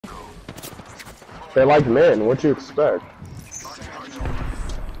They like men. What you expect?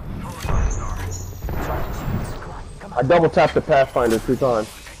 I double tapped the Pathfinder 2 times.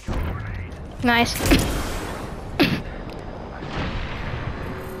 Nice.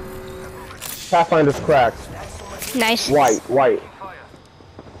 Pathfinder's cracked. Nice. White.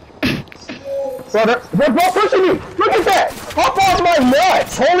 Brother, they're pushing you! Look at that! Hop off my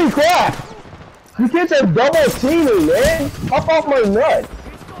nuts! Holy crap! You kids are double teaming, man! Hop off my nuts!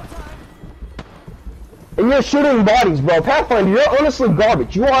 And you're shooting bodies, bro. Pathfinder, you're honestly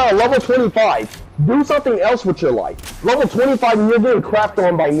garbage. You are a level 25. Do something else with your life. Level 25 and you're getting crapped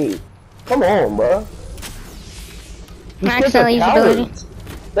on by me. Come on, bro. These kids are cowards.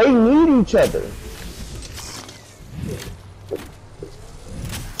 They need each other.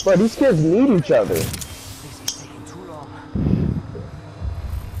 Bro, these kids need each other.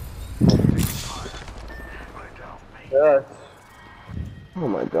 Yeah. Oh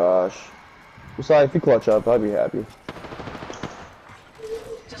my gosh. Besides, if you clutch up, I'd be happy.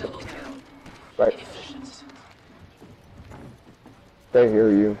 Right. They hear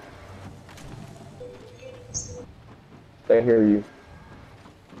you. They hear you.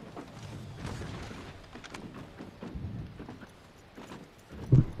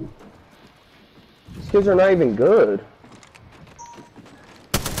 These kids are not even good.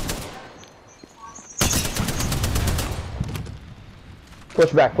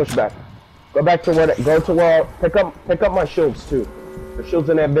 Push back, push back. Go back to where, pick up my shields too. The shields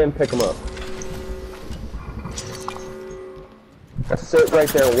in that bin, pick them up. Just sit right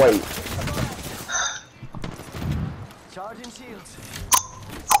there and wait. Charging shields.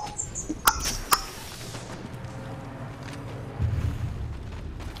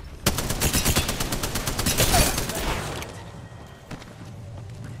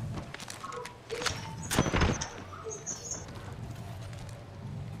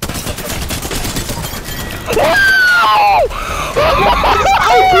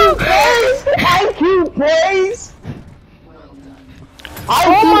 IQ plays!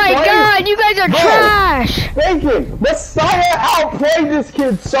 Oh my god, you guys are trash! Thinking, Messiah outplayed this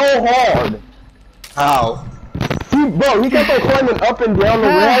kid so hard. How? He kept on climbing up and down the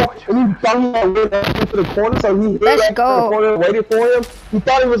rail, and he thought he went up into the corner, so he hit the corner and waited for him. He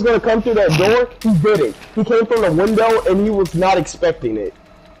thought he was going to come through that door. He didn't. He came from the window, and he was not expecting it.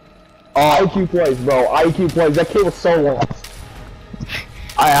 IQ plays, bro. IQ plays. That kid was so lost.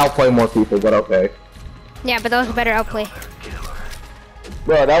 I outplay more people, but okay. Yeah, but that was a better outplay.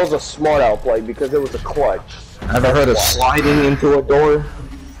 Bro, that was a smart outplay because it was a clutch. Ever heard of sliding into a door?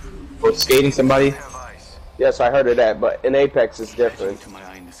 Or skating somebody? Yes, I heard of that, but in Apex it's different.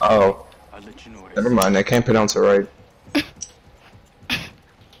 Oh. Never mind, I can't pronounce it right.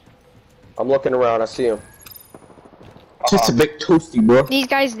 I'm looking around, I see him. Just a bit toasty, bro. These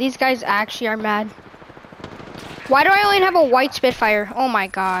guys actually are mad. Why do I only have a white Spitfire? Oh my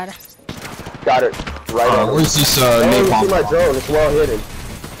god. Got it. Right on. Where's this napalm? See my drone, it's well hidden.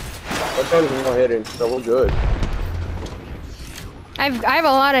 My drone is well hidden, so we're good. I have a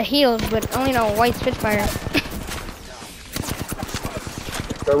lot of heals, but only no white Spitfire.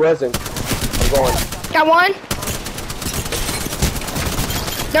 They're resin. I'm going. Got one.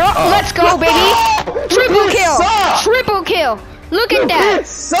 They're all, let's go, baby! Triple kill! Triple kill! Look at that!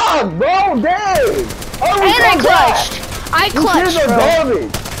 Suck, bro! Dang! And I clutched! I clutched, bro!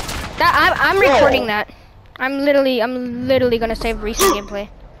 I'm recording that. I'm literally gonna save recent gameplay.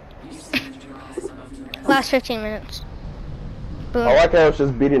 Last 15 minutes. Boom. I like how it's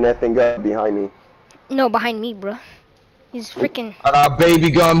just beating that thing up behind me. No, behind me, bro. He's freaking. I got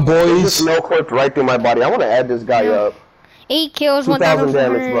baby gun, boys. Just no clipped right through my body. I want to add this guy up. 8 kills, 2,000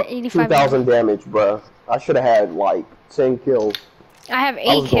 damage, bro. 1,485. 2,000 damage, bro. I should have had like 10 kills. I have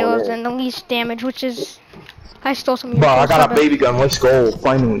 8 kills and the least damage, which is. I stole some of your Bro, I got a baby gun. Let's go.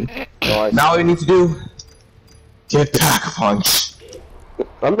 Finally. Nice. Now all we need to do. Get Pack-a-Punch.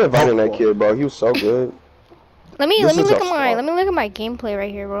 I'm reviving that kid, bro. He was so good. Let me look at my gameplay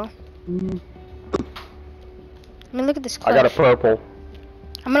right here, bro. Let me look at this clutch. I got a purple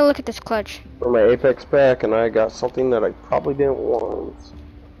I'm gonna look at this clutch. for my Apex pack, and I got something that I probably didn't want.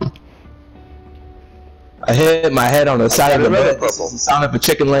 I hit my head on the side of the bed. This is the sound of a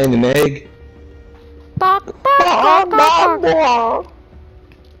chicken laying an egg. Oh,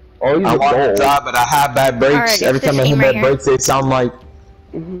 he's I want to drive, but I have bad brakes. Right, every time I hit bad brakes, they sound like.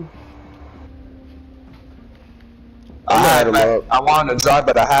 I wanted to drive,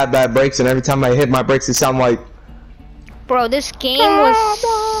 but I had bad brakes, and every time I hit my brakes, they sound like. Bro, this game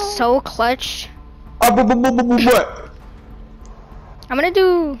was so clutch. What? I'm gonna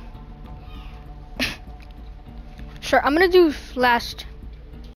do. Sure, I'm gonna do last